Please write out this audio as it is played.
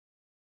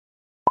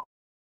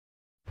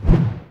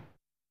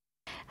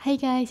Hai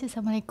guys,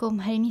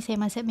 Assalamualaikum. Hari ni saya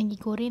masak maggi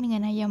goreng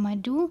dengan ayam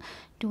madu.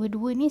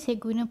 Dua-dua ni saya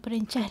guna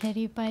perencah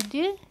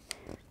daripada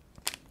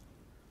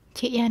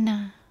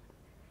CekYana.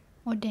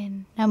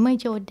 Oden. Nama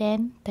je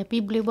Oden, tapi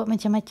boleh buat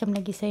macam-macam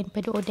lagi selain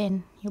daripada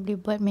Oden. You boleh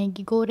buat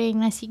maggi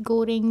goreng, nasi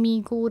goreng,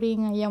 mi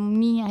goreng,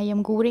 ayam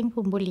goreng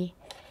pun boleh.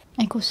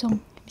 Air kosong.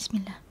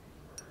 Bismillah.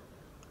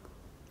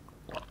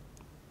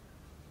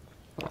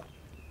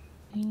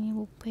 Ini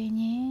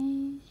rupanya.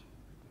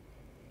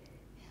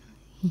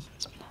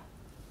 Bismillah.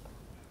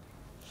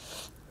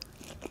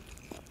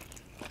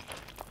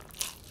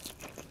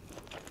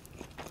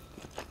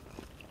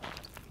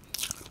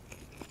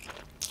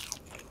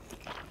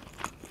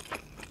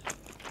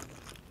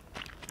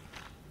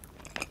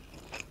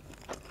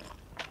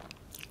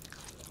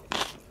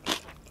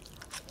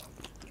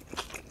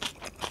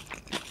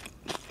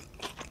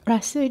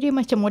 Rasa dia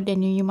macam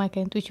Oden yang you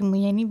makan tu, cuma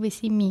yang ni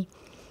versi mi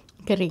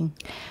kering.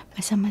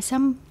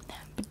 Masam-masam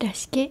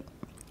pedas sikit.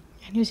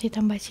 Yang ni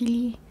saya tambah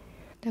cili.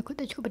 Takut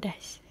tak cukup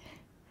pedas.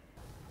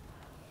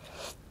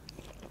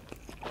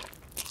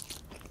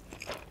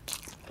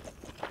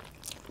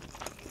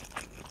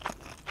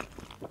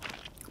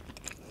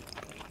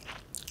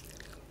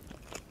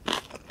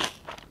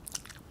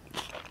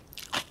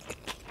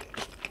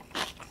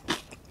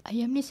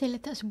 Ayam ni saya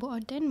letak serbuk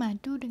Oden,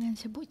 madu dengan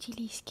serbuk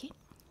cili sikit.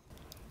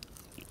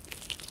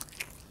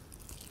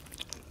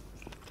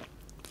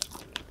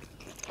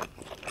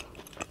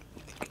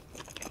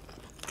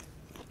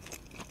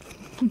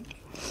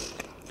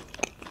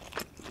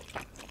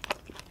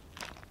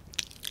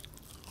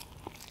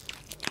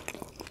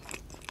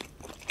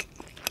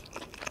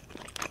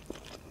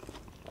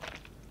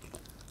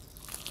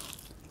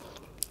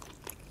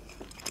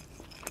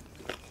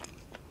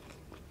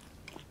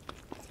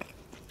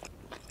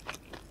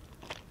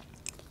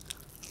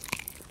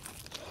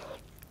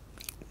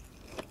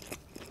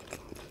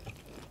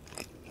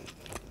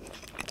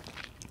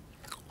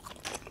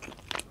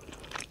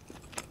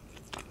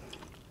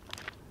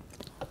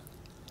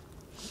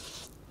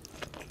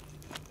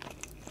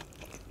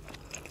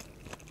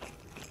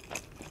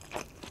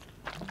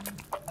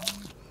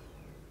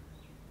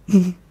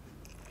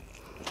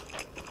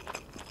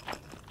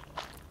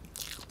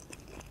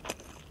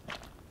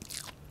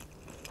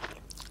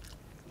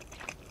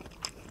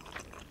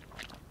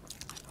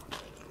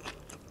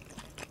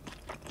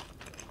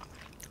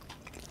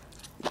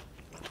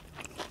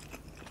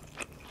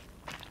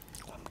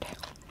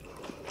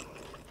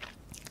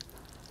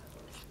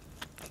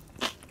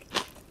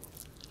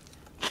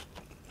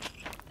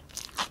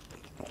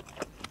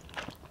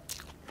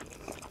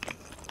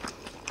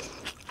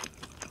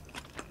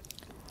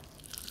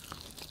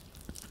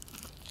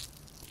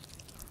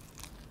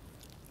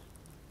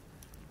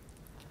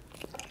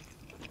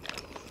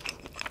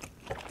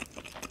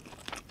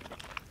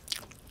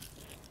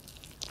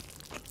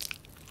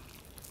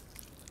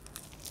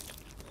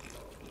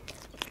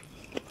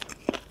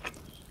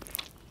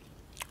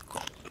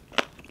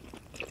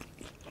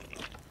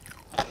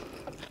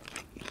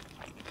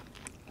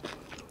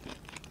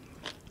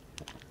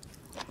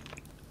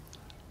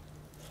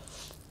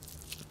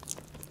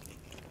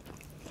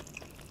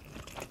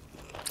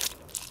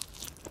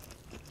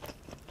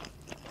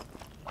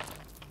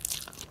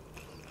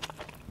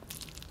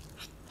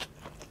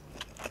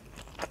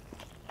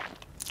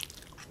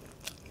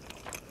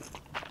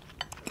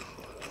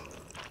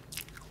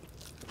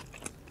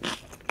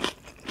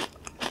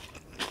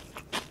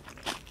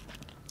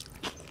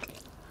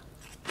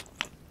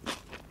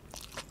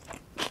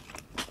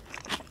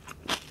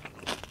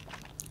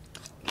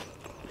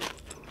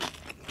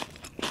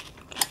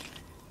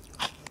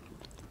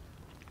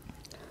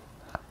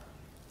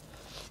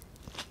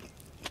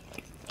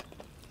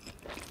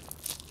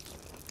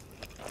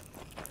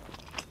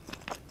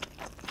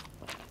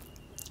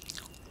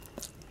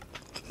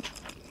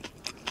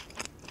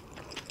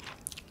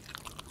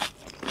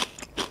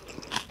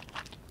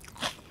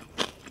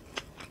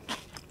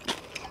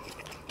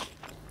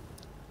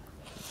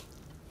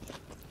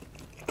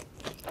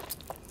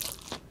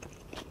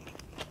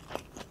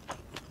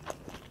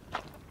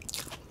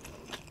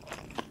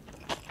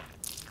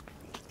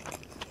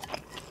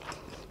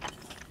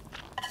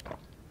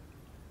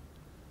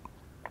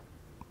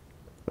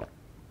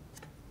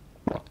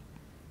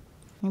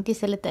 Nanti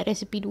saya letak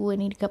resepi 2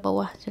 ni dekat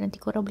bawah. So nanti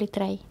korang boleh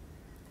try.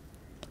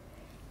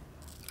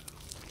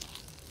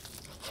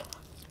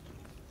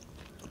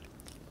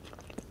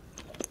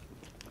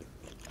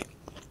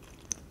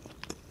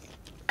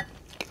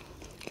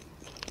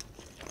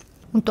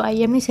 Untuk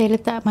ayam ni saya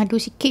letak madu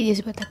sikit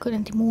je sebab takut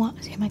nanti muak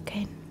saya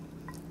makan.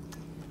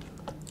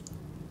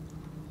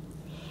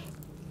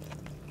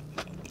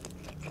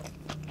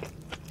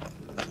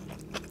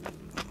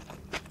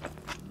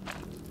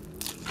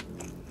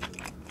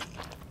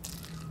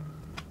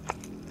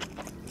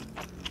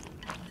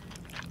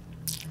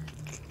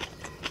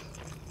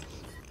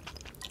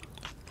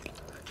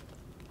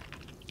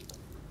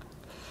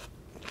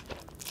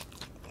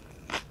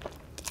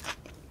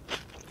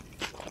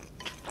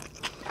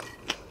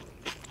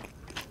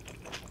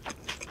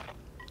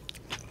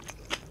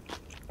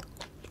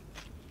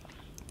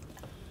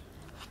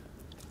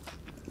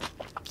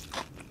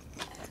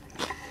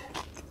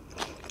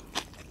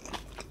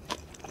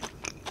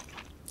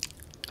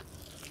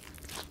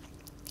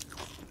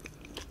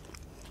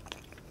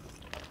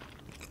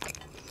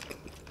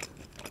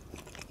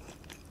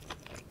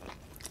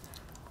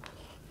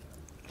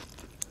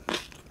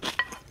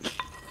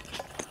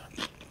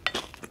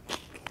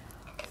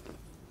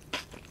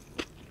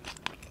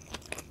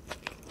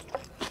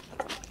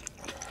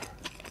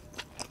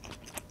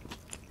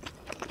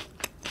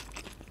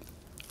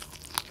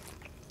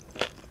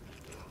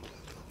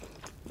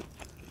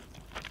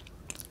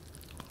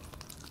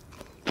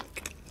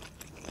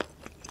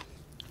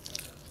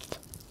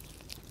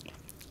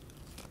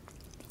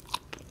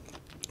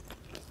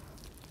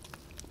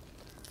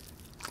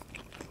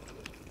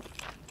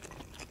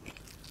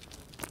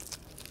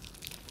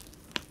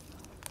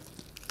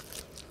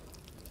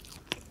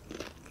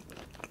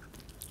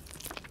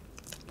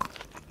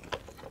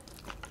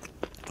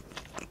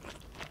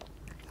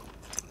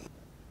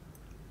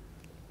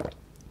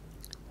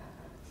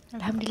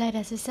 Alhamdulillah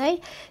dah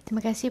selesai.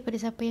 Terima kasih pada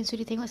siapa yang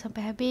sudah tengok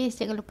sampai habis.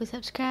 Jangan lupa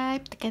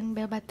subscribe, tekan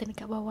bell button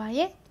dekat bawah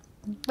ya.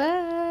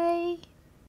 Bye.